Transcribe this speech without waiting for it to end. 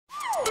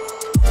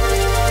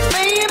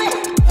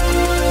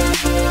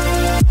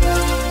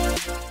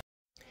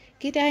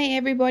G'day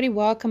everybody,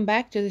 welcome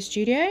back to the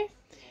studio.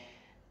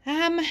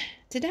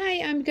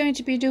 Today I'm going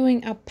to be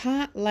doing a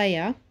part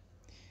layer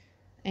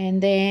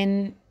and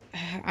then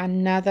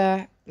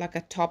another, like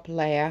a top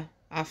layer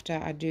after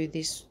I do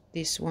this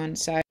one.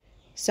 So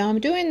I'm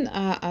doing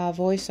a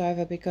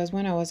voiceover because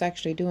when I was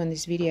actually doing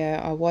this video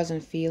I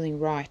wasn't feeling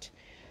right.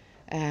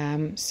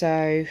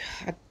 So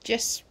I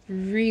just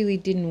really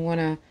didn't want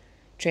to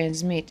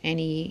transmit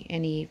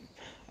any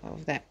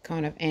of that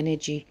kind of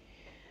energy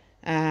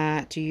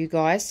to you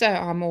guys. So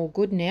I'm all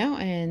good now,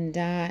 and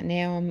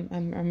now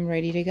I'm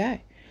ready to go.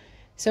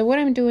 So what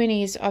I'm doing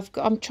is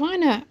I'm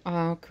trying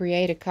to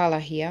create a color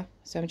here.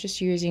 So I'm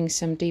just using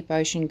some deep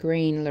ocean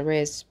green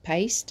Le'Rez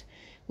paste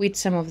with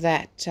some of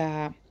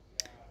that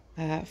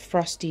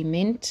frosty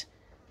mint,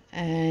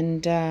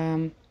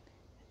 and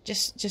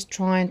just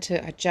trying to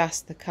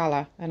adjust the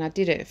color, and I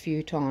did it a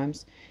few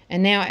times.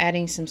 And now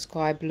adding some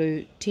sky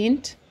blue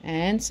tint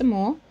and some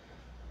more,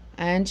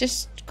 and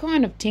just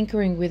kind of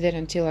tinkering with it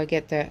until I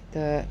get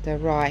the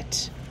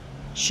right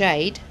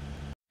shade.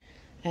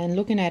 And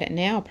looking at it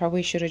now, I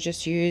probably should have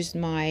just used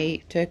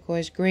my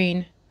turquoise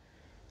green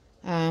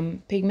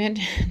pigment.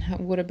 It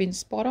would have been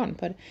spot on.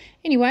 But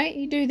anyway,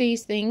 you do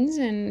these things,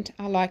 and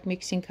I like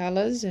mixing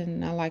colors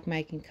and I like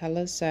making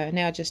colors. So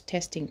now just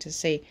testing to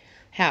see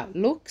how it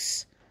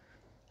looks.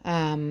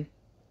 And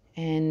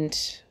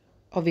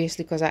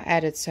obviously because I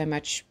added so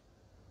much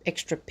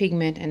extra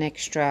pigment and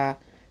extra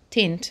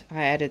tint,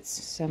 I added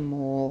some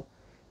more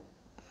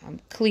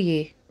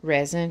clear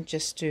resin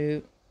just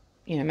to,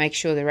 make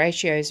sure the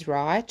ratio is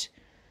right,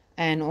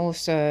 and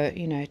also,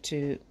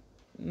 to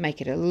make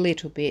it a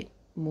little bit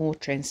more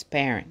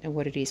transparent than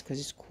what it is, because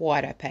it's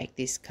quite opaque,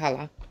 this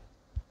color.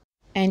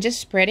 And just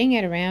spreading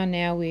it around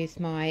now with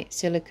my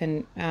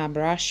silicone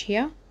brush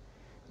here,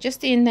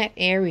 just in that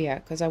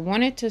area, because I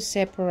wanted to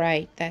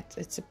separate that.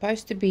 It's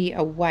supposed to be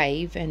a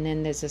wave and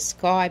then there's a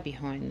sky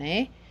behind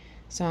there.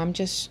 So I'm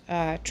just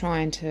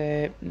trying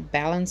to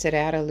balance it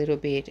out a little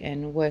bit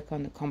and work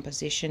on the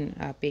composition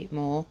a bit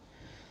more.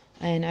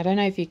 And I don't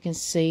know if you can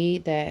see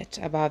that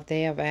above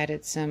there I've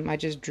added some, I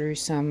just drew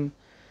some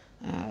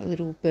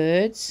little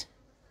birds,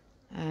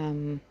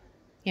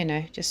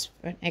 just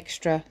an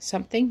extra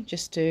something,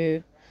 just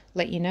to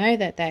let you know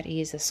that that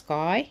is a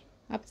sky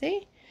up there.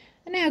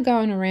 And now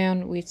going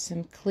around with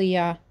some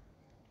clear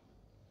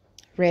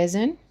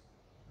resin,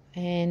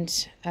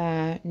 and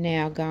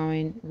now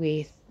going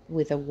with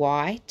a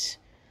white,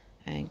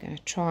 and going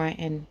to try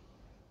and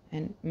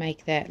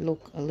make that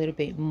look a little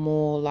bit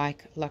more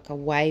like a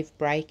wave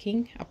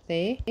breaking up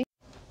there.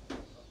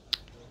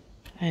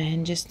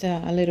 And just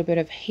a little bit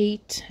of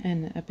heat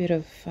and a bit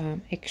of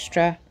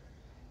extra,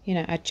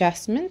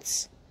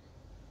 adjustments.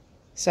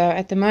 So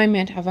at the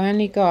moment I've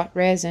only got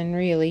resin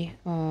really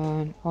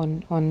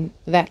on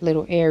that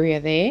little area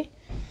there.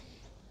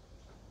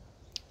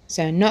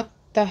 So not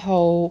the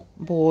whole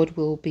board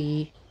will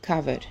be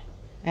covered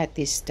at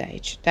this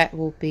stage. That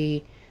will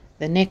be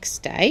the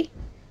next day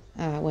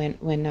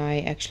when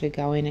I actually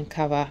go in and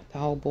cover the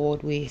whole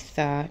board with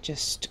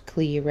just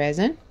clear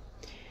resin.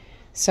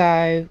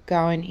 So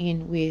going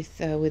in with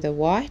a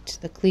white,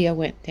 the clear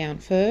went down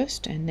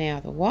first, and now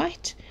the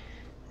white,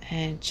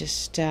 and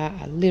just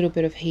a little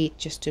bit of heat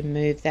just to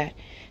move that.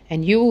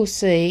 And you will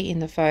see in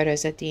the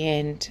photos at the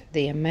end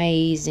the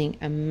amazing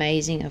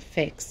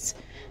effects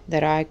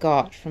that I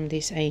got from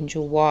this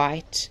angel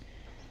white.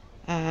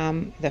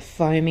 The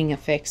foaming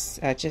effects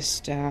are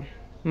just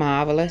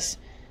marvelous.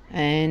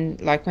 And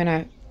like when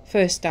I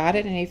first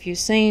started, and if you've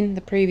seen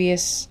the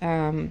previous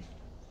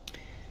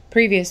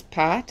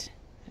part,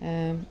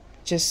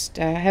 just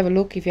have a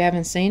look. If you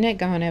haven't seen it,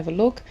 go and have a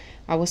look.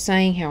 I was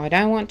saying how I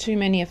don't want too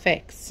many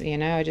effects,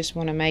 I just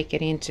want to make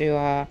it into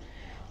oh,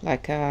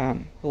 look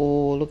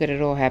at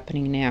it all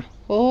happening now.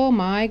 Oh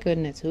my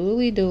goodness,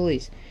 hooly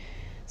doolies.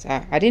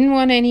 So I didn't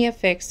want any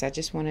effects. I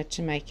just wanted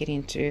to make it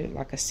into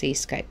like a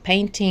seascape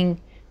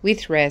painting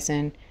with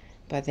resin.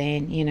 But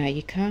then,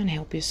 you can't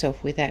help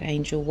yourself with that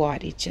angel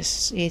white.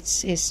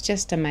 It's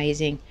just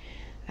amazing.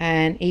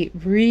 And it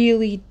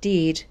really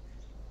did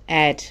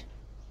add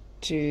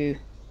to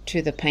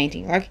the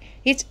painting. Like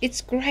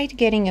it's great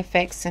getting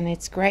effects, and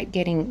it's great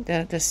getting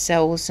the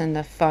cells and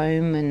the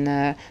foam and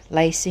the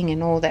lacing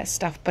and all that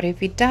stuff. But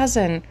if it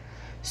doesn't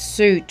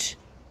suit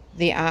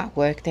the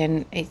artwork,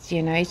 then it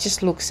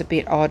just looks a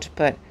bit odd.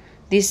 But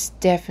this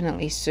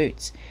definitely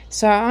suits.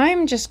 So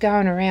I'm just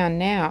going around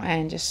now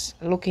and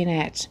just looking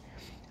at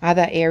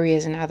other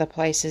areas and other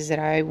places that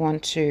I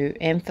want to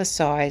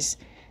emphasize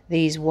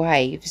these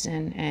waves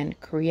and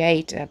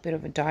create a bit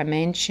of a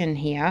dimension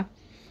here.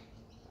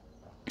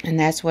 And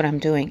that's what I'm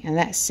doing. And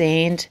that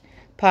sand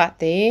part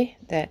there,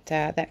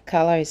 that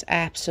color is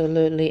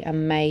absolutely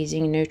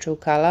amazing. Neutral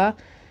color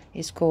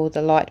is called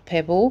the light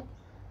pebble.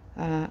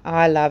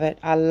 I love it.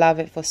 I love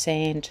it for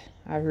sand.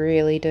 I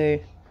really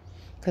do.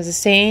 Because the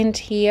sand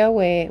here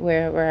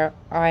where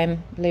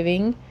I'm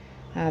living,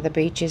 the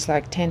beach is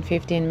like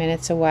 10-15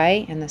 minutes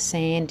away, and the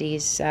sand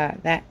is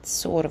that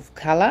sort of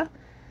color.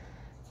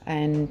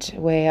 And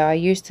where I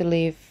used to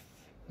live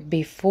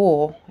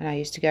before, and I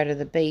used to go to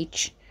the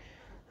beach,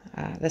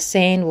 The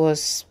sand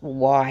was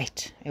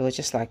white. It was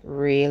just like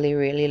really,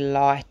 really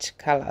light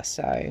color.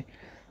 So,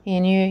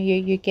 and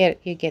you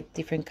get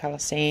different color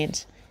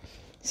sands.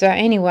 So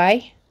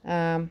anyway,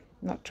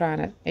 not trying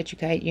to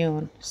educate you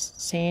on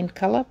sand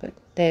color, but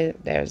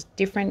there's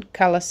different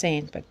color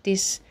sand. But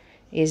this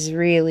is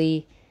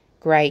really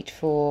great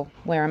for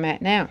where I'm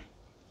at now.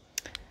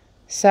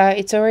 So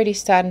it's already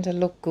starting to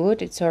look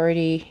good. It's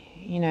already,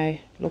 you know,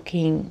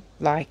 looking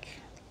like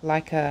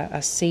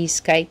a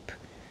seascape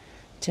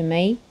to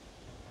me.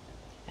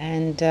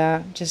 And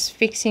just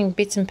fixing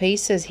bits and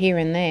pieces here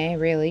and there,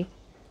 really.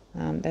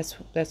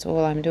 That's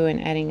all I'm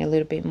doing, adding a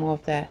little bit more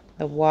of the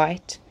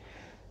white.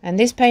 And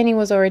this painting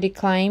was already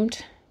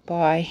claimed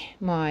by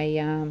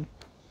my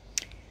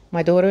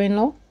my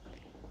daughter-in-law,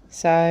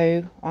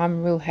 so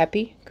I'm real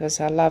happy because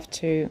I love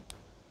to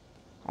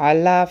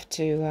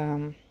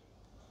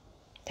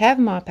have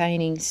my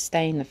paintings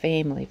stay in the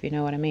family, if you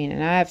know what I mean.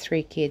 And I have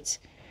 3 kids,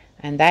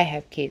 and they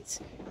have kids,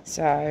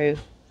 so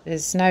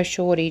there's no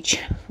shortage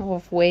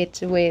of where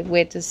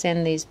to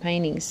send these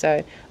paintings.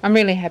 So I'm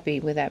really happy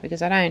with that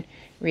because I don't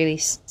really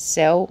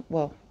sell.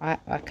 Well, I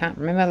can't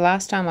remember the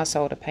last time I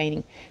sold a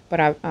painting,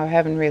 but I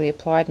haven't really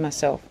applied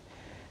myself.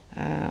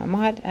 I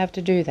might have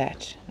to do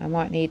that. I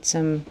might need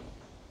some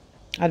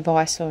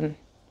advice on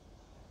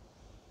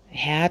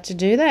how to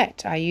do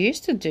that. I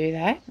used to do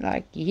that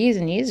like years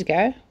and years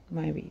ago,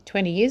 maybe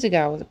 20 years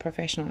ago. I was a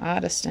professional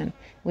artist, and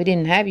we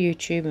didn't have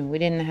YouTube, and we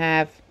didn't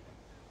have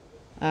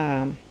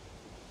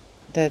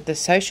the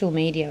social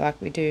media like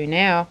we do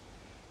now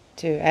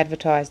to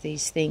advertise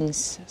these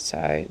things.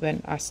 So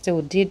when I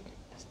still did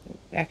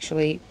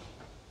actually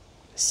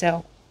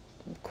sell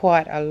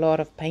quite a lot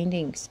of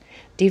paintings.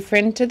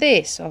 Different to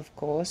this, of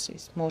course.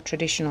 It's more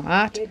traditional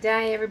art. Good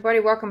day, everybody.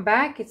 Welcome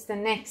back. It's the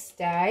next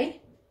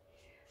day.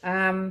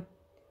 And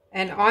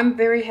I'm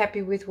very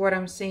happy with what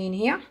I'm seeing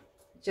here.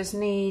 Just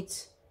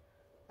needs,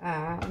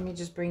 let me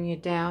just bring you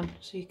down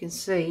so you can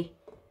see.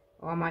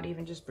 Or I might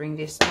even just bring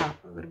this up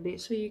a little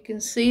bit so you can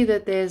see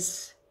that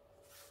there's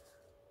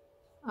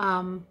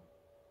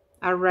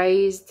a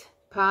raised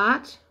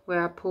part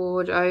where I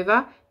poured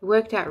over. It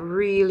worked out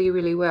really,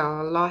 really well.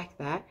 I like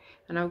that.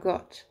 And I've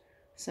got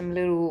some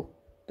little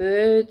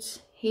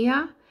birds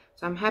here.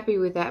 So I'm happy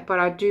with that, but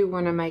I do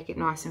want to make it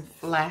nice and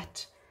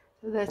flat.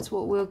 So that's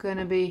what we're going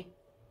to be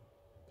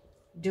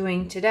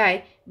doing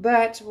today.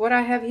 But what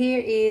I have here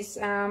is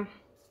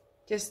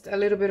just a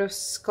little bit of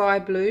sky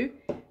blue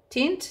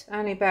tint.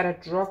 Only about a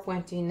drop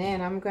went in there,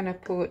 and I'm going to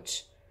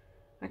put,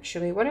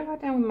 actually, what have I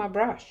done with my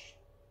brush?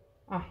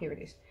 Oh, here it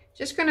is.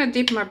 Just going to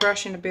dip my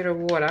brush in a bit of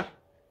water.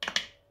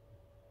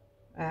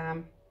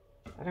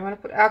 I don't want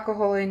to put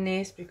alcohol in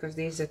this because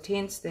these are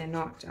tints, they're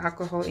not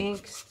alcohol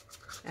inks.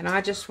 And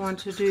I just want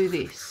to do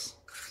this,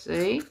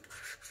 see?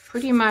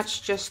 Pretty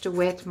much just to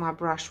wet my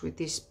brush with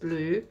this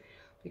blue,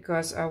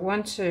 because I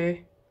want to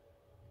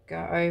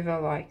go over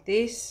like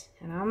this,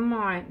 and I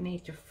might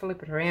need to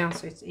flip it around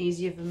so it's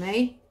easier for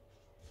me.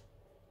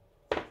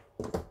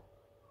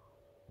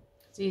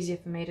 It's easier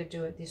for me to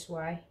do it this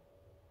way.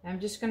 I'm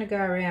just going to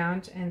go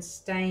around and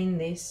stain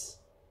this.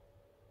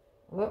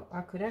 Well,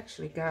 I could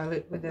actually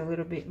go with a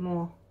little bit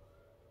more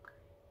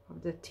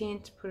of the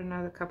tint, put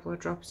another couple of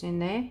drops in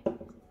there.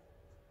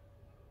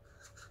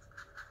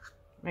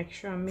 Make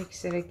sure I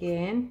mix it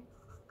again.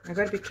 I've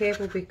got to be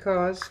careful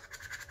because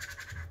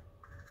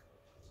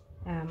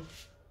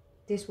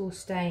this will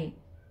stain.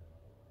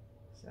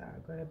 So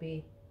I've got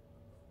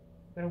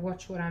to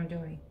watch what I'm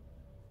doing.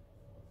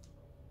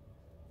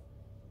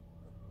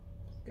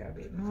 Go a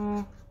bit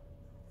more.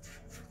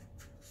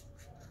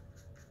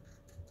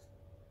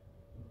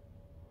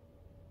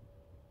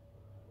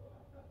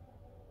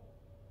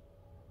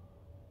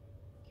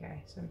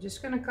 Okay, so I'm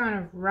just going to kind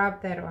of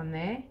rub that on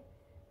there,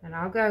 and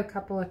I'll go a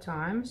couple of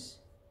times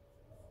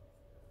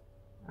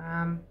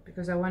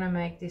because I want to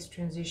make this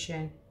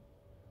transition,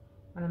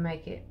 I want to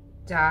make it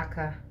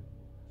darker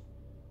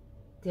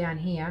down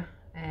here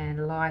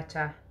and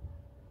lighter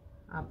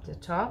up the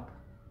top.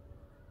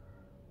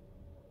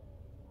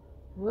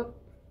 Whoop.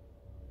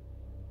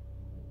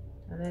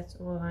 So that's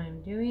all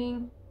I'm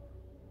doing,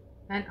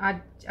 and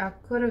I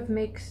could have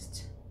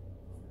mixed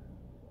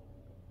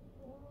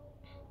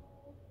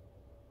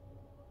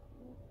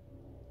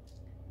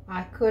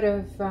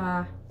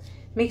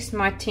mixed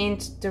my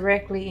tint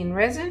directly in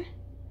resin,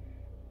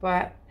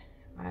 but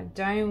I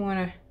don't want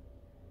to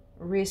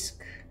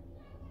risk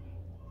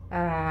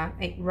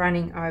it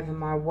running over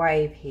my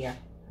wave here.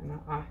 And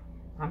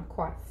I'm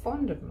quite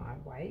fond of my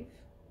wave,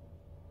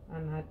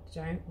 and I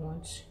don't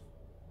want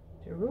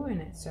to ruin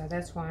it, so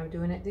that's why I'm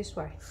doing it this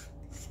way.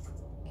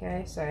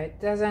 Okay, so it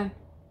doesn't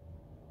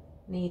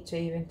need to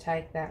even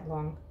take that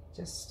long,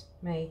 just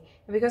me.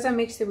 And because I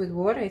mixed it with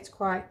water, it's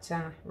quite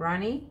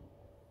runny.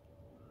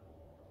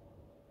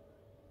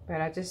 But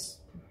I just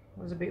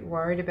was a bit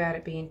worried about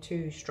it being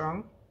too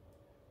strong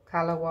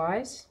color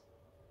wise.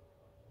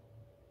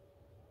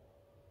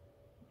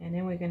 And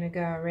then we're going to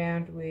go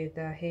around with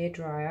a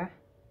hairdryer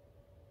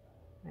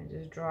and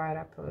just dry it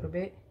up a little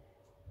bit.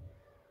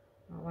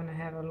 I want to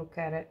have a look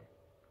at it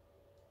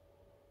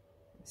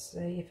Let's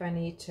see if I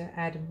need to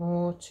add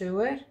more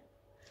to it,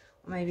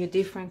 or maybe a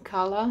different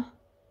color.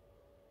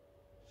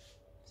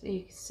 So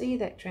you can see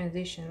that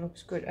transition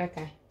looks good.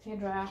 Okay, hair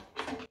dryer.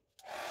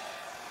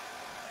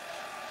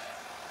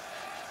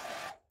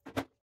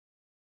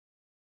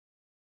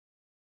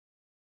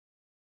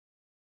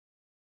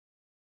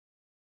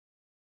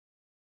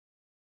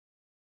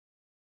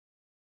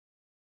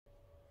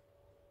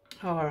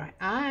 All right,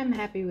 I'm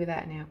happy with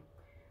that now,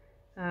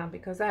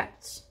 because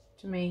that's,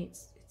 to me,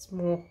 it's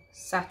more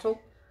subtle.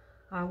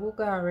 I will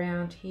go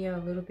around here a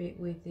little bit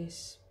with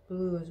this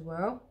blue as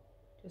well,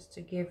 just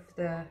to give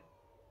the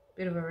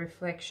bit of a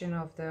reflection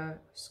of the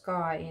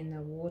sky in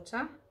the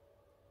water.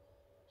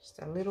 Just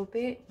a little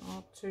bit,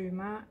 not too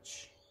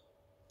much.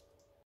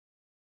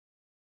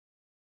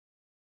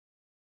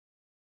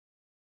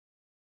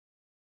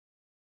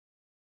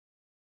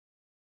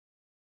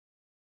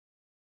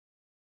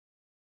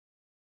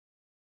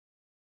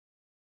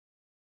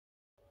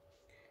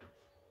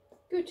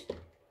 Good.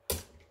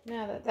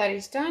 Now that that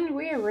is done,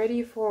 we are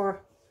ready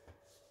for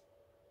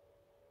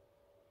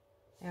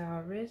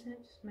our resin.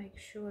 Just make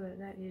sure that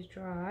that is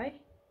dry.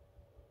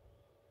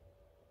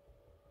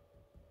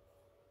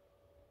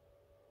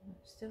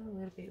 It's still a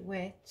little bit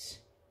wet.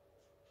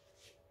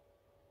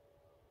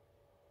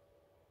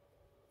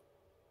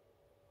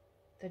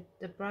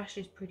 The brush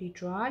is pretty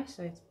dry,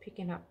 so it's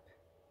picking up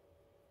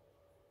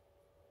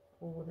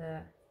all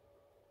the,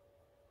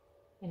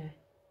 you know,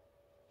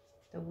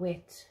 the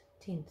wet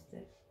tint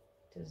that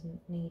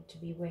doesn't need to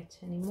be wet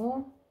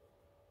anymore.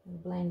 I'm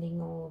blending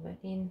all of it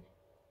in.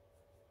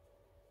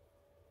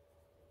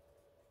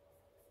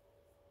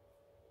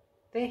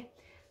 There,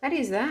 that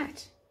is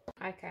that.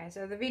 Okay,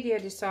 so the video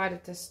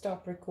decided to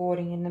stop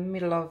recording in the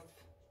middle of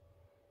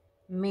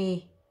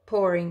me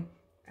pouring,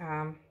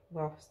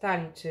 well,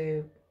 starting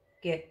to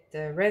get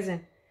the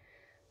resin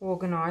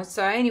organized.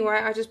 So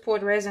anyway, I just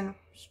poured resin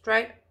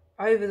straight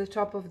over the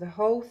top of the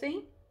whole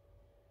thing.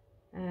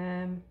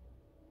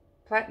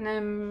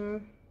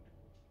 Platinum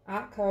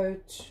art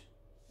coat,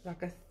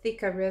 like a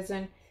thicker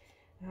resin.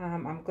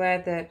 I'm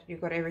glad that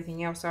you've got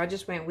everything else. So I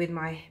just went with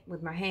my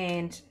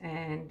hand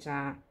and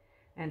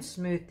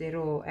smoothed it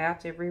all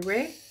out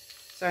everywhere.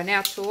 So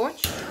now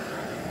torch,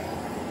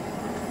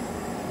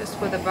 just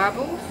for the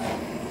bubbles.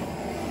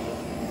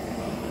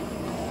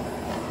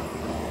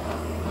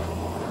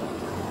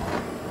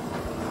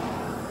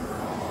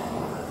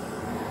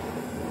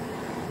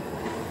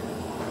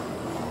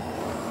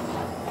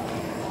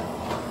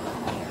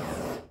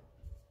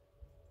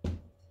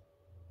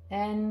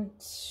 And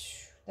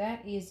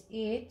that is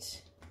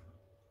it.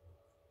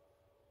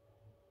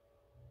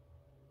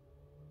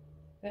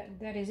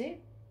 That is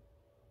it.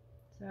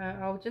 So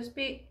I'll just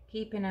be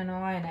keeping an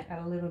eye on it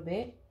a little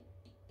bit,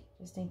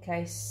 just in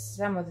case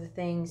some of the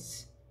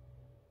things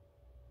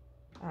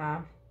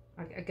I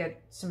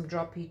get some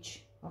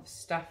droppage of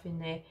stuff in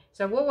there.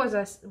 So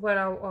what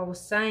I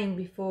was saying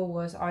before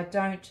was I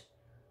don't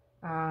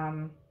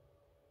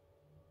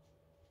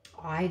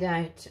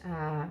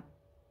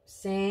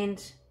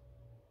sand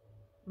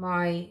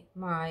my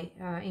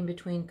in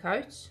between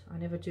coats. I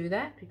never do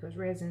that because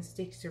resin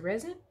sticks to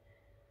resin,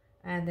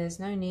 and there's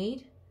no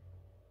need.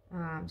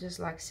 Just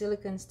like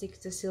silicone sticks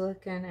to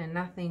silicone, and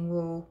nothing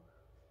will,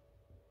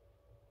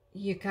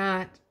 you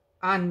can't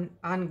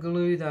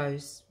unglue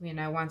those, you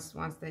know, once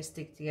they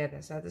stick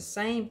together. So the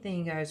same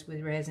thing goes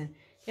with resin.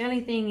 The only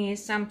thing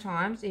is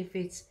sometimes if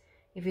it's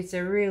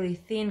a really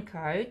thin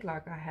coat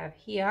like I have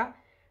here,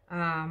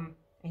 and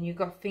you've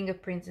got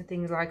fingerprints and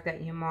things like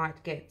that, you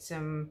might get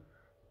some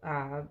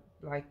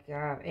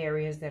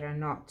areas that are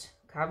not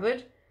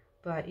covered.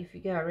 But if you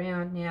go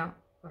around now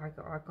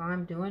like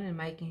I'm doing and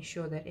making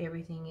sure that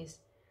everything is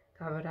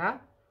covered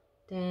up,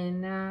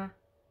 then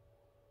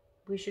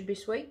we should be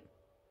sweet.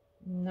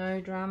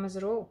 No dramas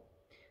at all.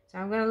 So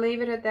I'm going to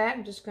leave it at that.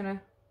 I'm just going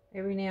to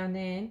every now and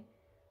then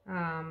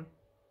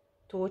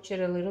torch it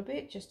a little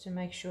bit just to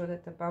make sure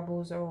that the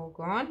bubbles are all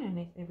gone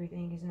and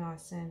everything is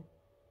nice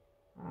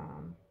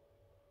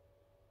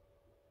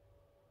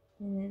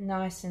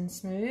and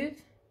smooth,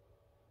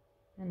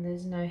 and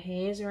there's no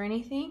hairs or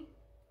anything.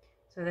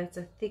 So that's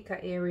a thicker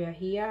area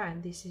here,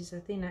 and this is a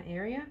thinner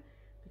area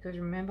because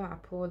remember I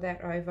poured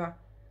that over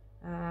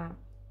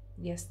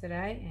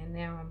yesterday, and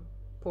now I'm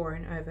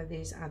pouring over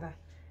these other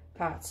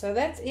parts. So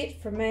that's it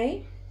for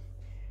me.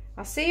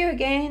 I'll see you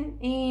again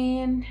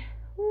in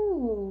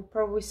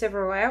probably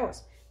several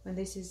hours when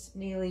this is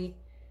nearly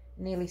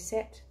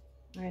set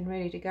and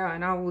ready to go,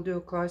 and I will do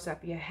a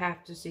close-up. You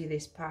have to see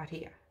this part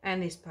here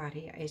and this part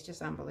here. It's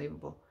just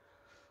unbelievable.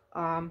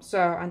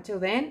 So until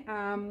then,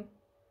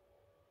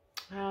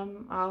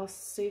 I'll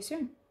see you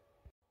soon.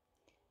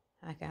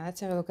 Okay, let's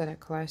have a look at a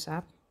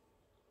close-up.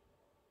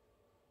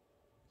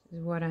 This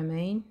is what I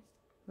mean.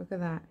 Look at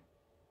that.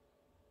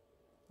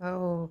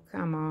 Oh,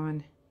 come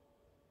on.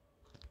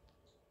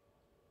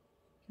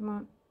 Come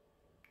on.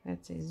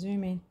 That's it.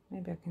 Zoom in.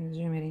 Maybe I can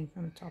zoom it in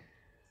from the top.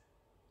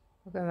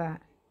 Look at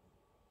that.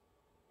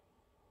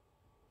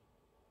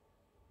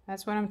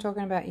 That's what I'm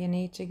talking about. You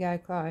need to go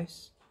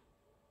close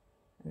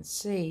and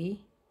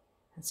see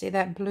And see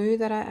that blue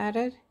that I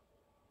added?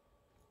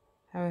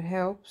 How it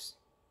helps.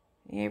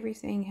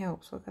 Everything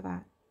helps. Look at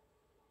that.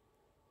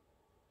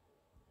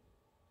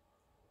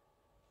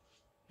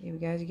 Here we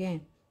go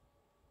again.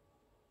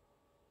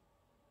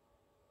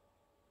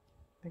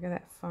 Look at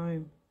that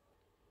foam.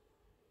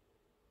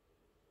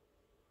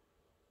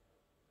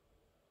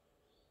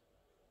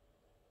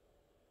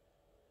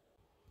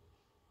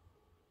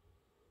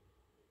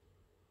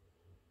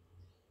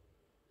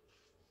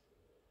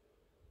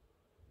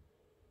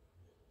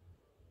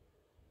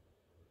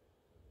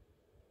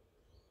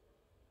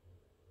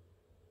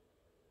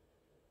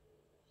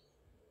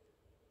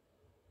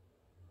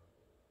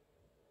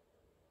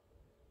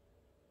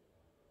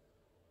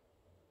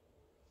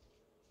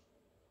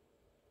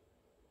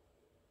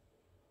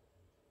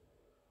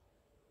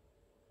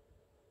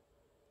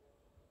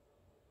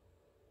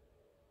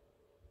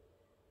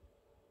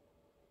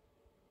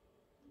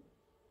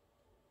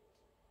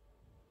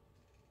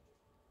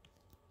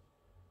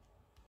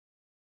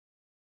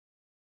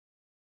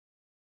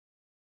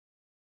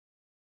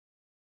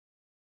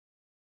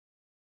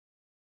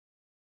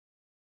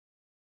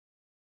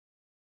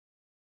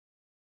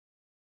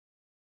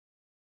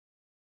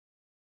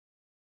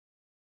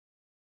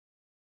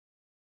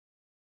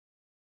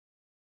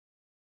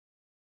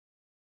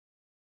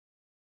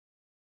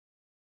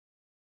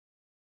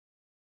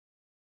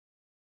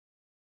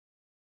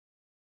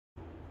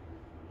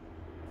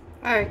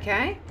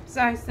 Okay,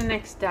 so it's the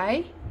next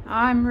day.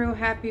 I'm real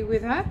happy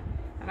with her,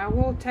 and I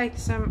will take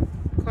some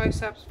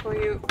close-ups for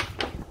you.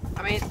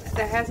 I mean,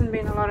 there hasn't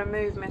been a lot of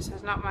movements.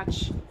 There's not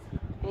much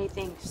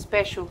anything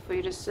special for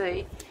you to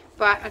see,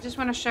 but I just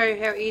want to show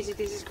you how easy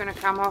this is going to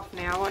come off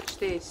now. Watch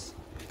this.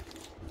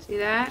 See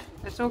that?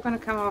 It's all going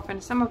to come off,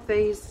 and some of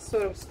these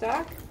sort of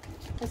stuck.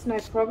 That's no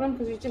problem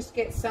because you just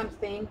get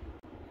something.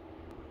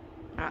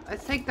 Alright,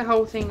 let's take the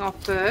whole thing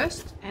off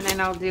first, and then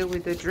I'll deal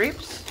with the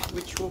drips,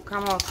 which will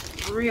come off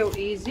real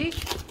easy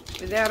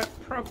without a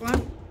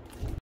problem.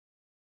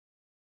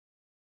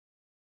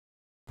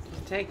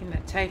 Just taking the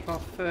tape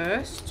off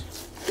first,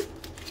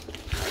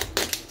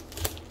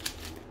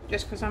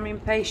 just because I'm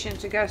impatient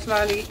to go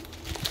slowly.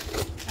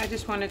 I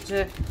just wanted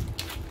to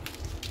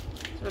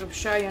sort of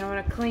show you, and I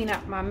want to clean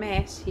up my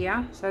mess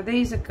here. So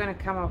these are going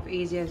to come off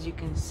easy, as you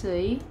can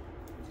see.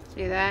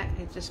 See that?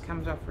 It just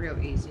comes off real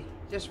easy.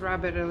 Just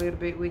rub it a little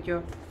bit with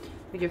your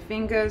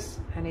fingers,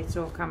 and it's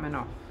all coming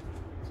off.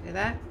 See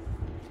that?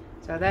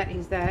 So that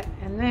is that.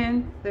 And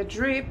then the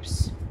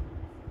drips.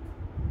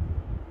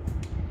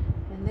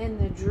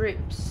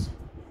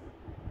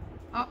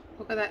 Oh,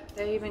 look at that.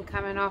 They're even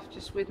coming off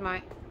just with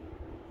my...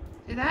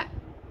 See that?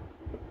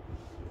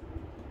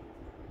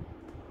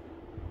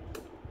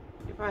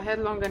 If I had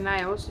longer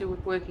nails, it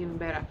would work even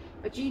better.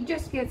 But you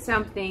just get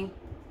something,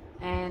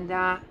 and...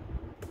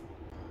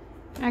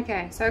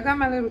 Okay, so I got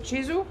my little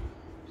chisel.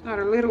 It's not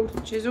a little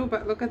chisel,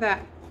 but look at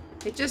that.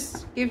 It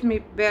just gives me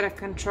better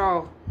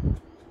control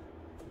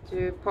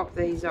to pop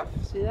these off.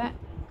 See that?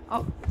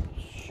 Oh,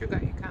 sugar,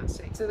 you can't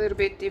see. It's a little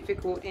bit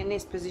difficult in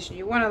this position.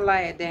 You want to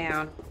lay it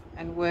down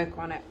and work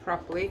on it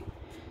properly.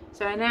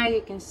 So now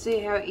you can see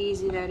how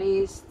easy that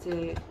is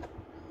to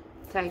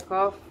take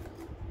off.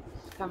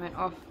 It's coming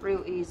off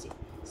real easy.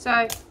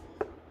 So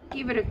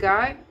give it a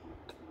go.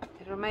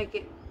 It'll make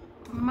it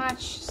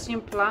much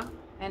simpler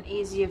and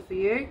easier for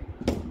you.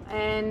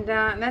 And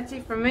that's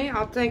it from me.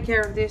 I'll take care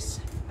of this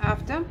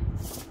after,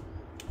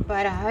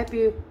 but I hope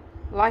you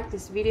like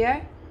this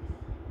video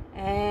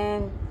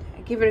and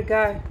give it a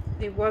go.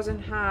 It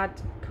wasn't hard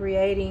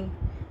creating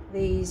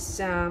these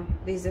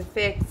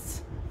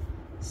effects,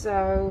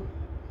 so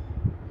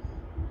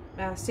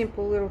a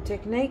simple little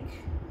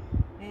technique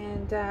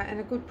and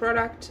a good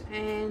product,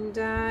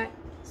 and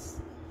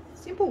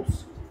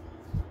simples.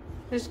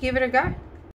 Just give it a go.